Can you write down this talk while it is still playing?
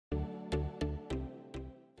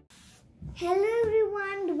Hello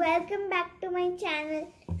everyone, welcome back to my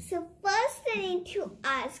channel. So first I need to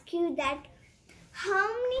ask you that how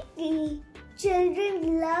many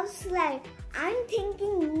children love slime? I'm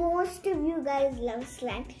thinking most of you guys love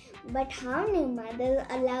slime, but how many mothers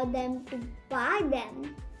allow them to buy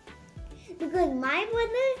them? Because my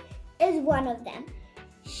mother is one of them.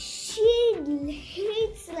 She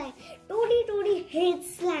hates slime, totally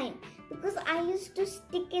hates slime. Because I used to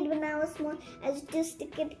stick it when I was small. I used to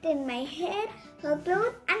stick it in my hair, her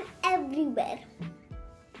clothes, and everywhere.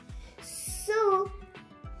 So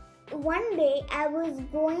one day I was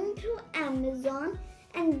going through Amazon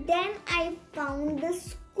and then I found the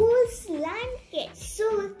school slime kit.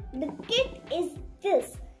 So the kit is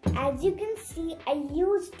this. As you can see, I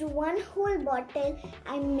used one whole bottle.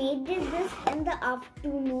 I made this in the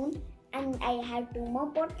afternoon and I have 2 more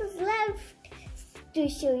bottles left to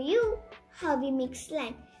show you how we make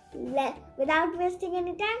slime. Without wasting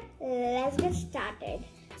any time, let's get started.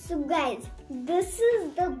 So guys, this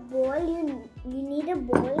is the bowl. You need a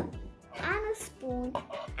bowl and a spoon,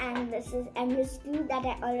 and this is endless glue that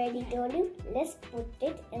I already told you. Let's put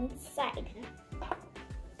it inside.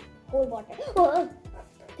 Whole bottle. Oh.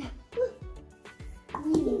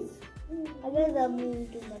 Squeeze. I guess I'm moving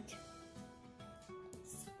too much.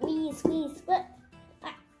 Squeeze.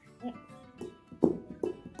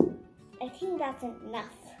 I think that's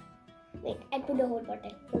enough. Wait, I put the whole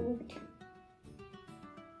bottle.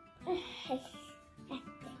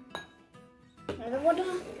 Another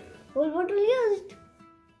whole bottle used.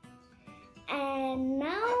 And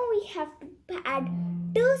now we have to add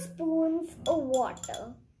 2 spoons of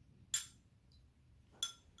water.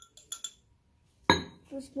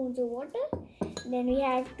 2 spoons of water. Then we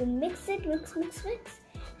have to mix it, mix.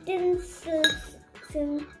 Till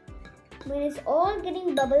when it's all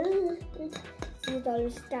getting bubbles, see it all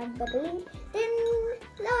start bubbling. Then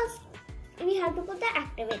last, we have to put the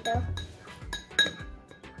activator.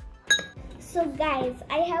 So guys,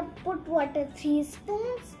 I have put water 3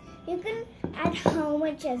 spoons. You can add how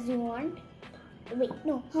much as you want. Wait,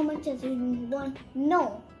 no, how much as you want?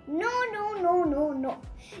 No.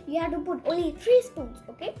 You have to put only 3 spoons,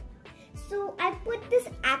 okay? So I put this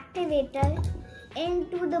activator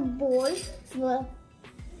into the bowl.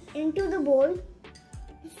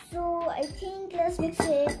 So I think let's mix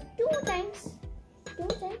it 2 times.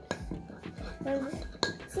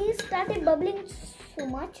 See, it started bubbling so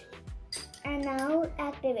much. And now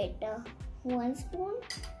activator. 1 spoon,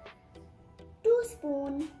 2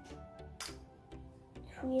 spoon,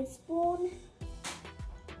 3 spoon.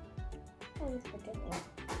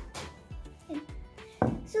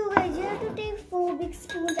 So guys, you have to take 4 big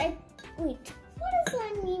spoons. Wait, what is I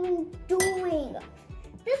even doing?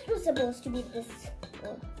 This was supposed to be this.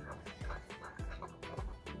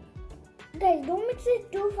 Guys, don't mix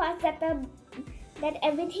it too fast that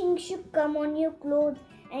everything should come on your clothes.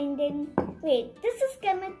 And then, wait, this is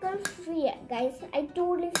chemical free, guys. I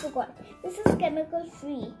totally forgot. This is chemical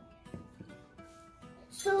free.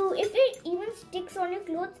 So if it even sticks on your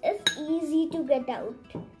clothes, it's easy to get out.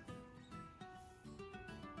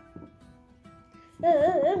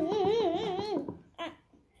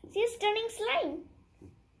 See, it's turning slime.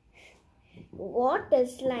 What a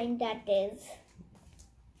slime that is.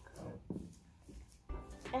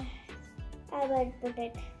 I will put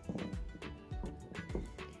it.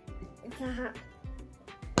 It's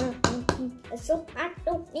so hard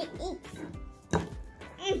to eat.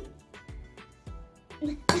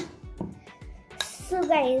 So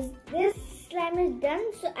guys, this slime is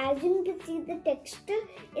done. So as you can see, the texture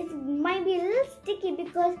might be a little sticky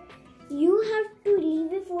because you have to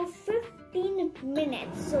leave it for 15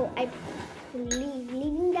 minutes. So I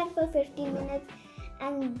leaving that for 15 minutes,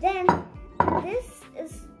 and then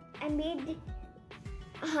I made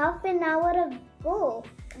half an hour ago.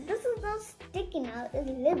 This is not sticky now. It's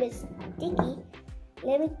a little bit sticky.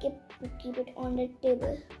 Let me keep it on the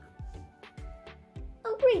table.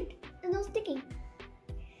 Oh great, it's not sticky.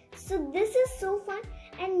 So this is so fun,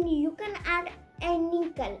 and you can add any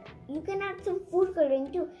color. You can add some food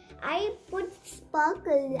coloring too. I put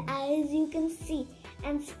sparkles, as you can see,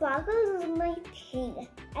 and sparkles is my thing.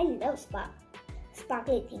 I love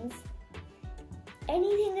sparkly things.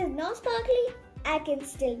 Anything is not sparkly, I can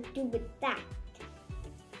still do with that.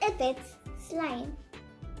 If it's slime.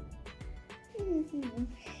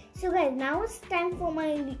 So guys, now it's time for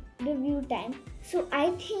my review time. So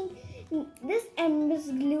I think this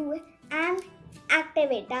endless glue and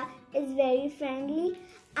activator is very friendly.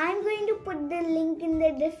 I'm going to put the link in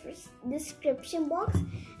the description box,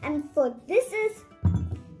 and for this is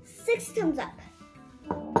 6 thumbs up.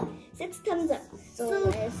 6 thumbs up. So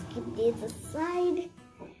let's keep this aside.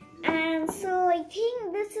 And so I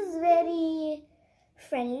think this is very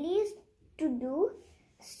friendly to do.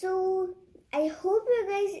 So I hope you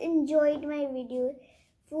guys enjoyed my video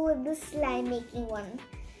for the slime making one.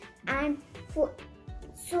 And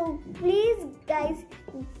so please guys,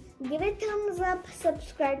 give a thumbs up,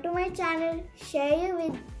 subscribe to my channel, share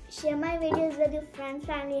my videos with your friends,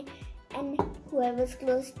 family, and whoever's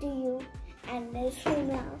close to you. And that's for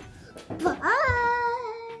now. Bye.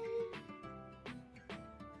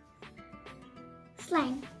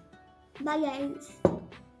 Slime. Bye guys.